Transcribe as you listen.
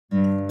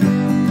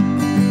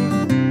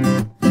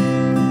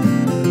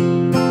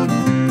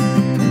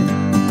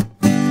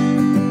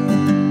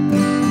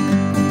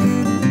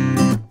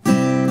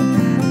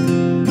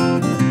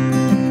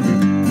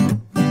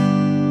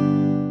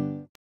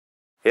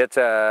It's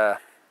a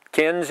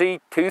Kinze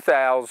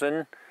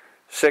 2000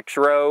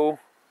 6-row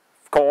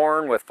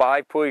corn with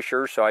 5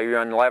 pushers, so I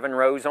run 11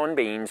 rows on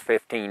beans,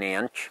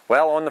 15-inch.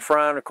 Well, on the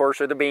front, of course,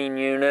 are the bean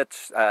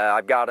units.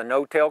 I've got a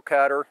no-till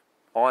cutter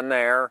on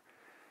there,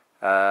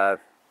 and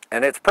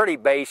it's pretty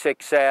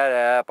basic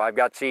setup. I've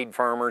got seed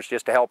firmers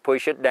just to help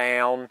push it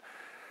down,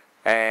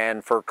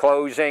 and for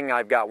closing,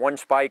 I've got 1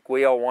 spike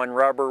wheel, 1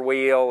 rubber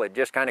wheel. It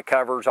just kind of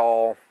covers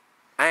all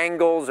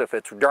angles if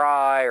it's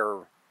dry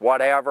or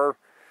whatever.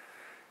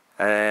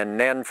 And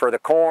then for the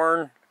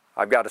corn,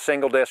 I've got a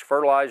single disc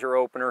fertilizer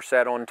opener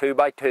set on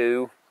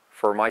 2x2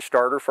 for my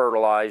starter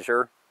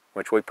fertilizer,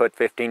 which we put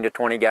 15 to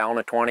 20 gallon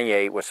of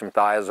 28 with some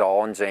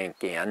thiazole and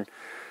zinc in.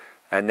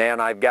 And then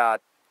I've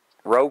got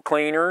row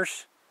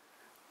cleaners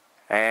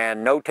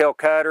and no-till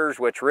cutters,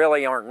 which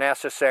really aren't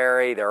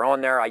necessary. They're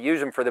on there. I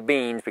use them for the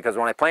beans because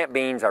when I plant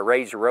beans, I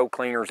raise the row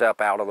cleaners up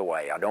out of the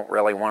way. I don't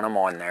really want them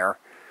on there.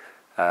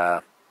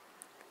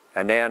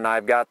 And then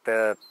I've got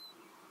the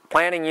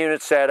planting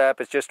unit set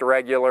up. It's just a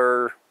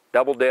regular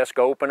double disc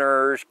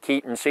openers,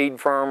 Keaton seed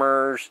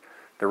firmers,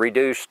 the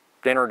reduced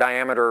inner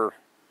diameter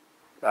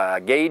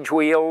gauge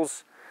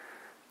wheels,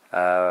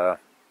 and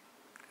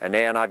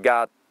then I've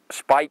got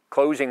spike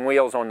closing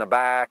wheels on the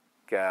back.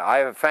 I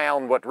have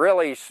found what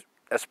really,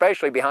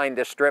 especially behind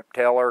this strip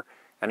tiller,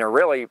 and they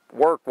really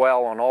work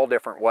well on all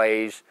different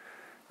ways,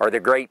 are the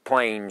Great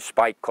Plains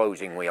spike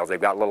closing wheels. They've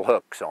got little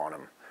hooks on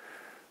them.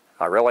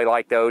 I really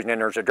like those, and then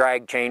there's a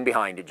drag chain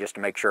behind it just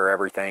to make sure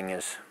everything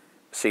is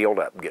sealed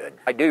up good.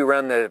 I do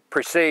run the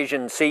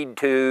precision seed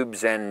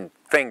tubes and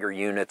finger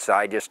units.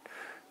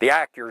 The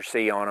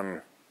accuracy on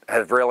them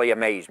has really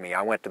amazed me.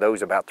 I went to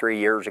those about 3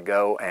 years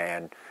ago,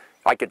 and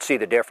I could see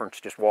the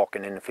difference just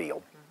walking in the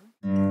field.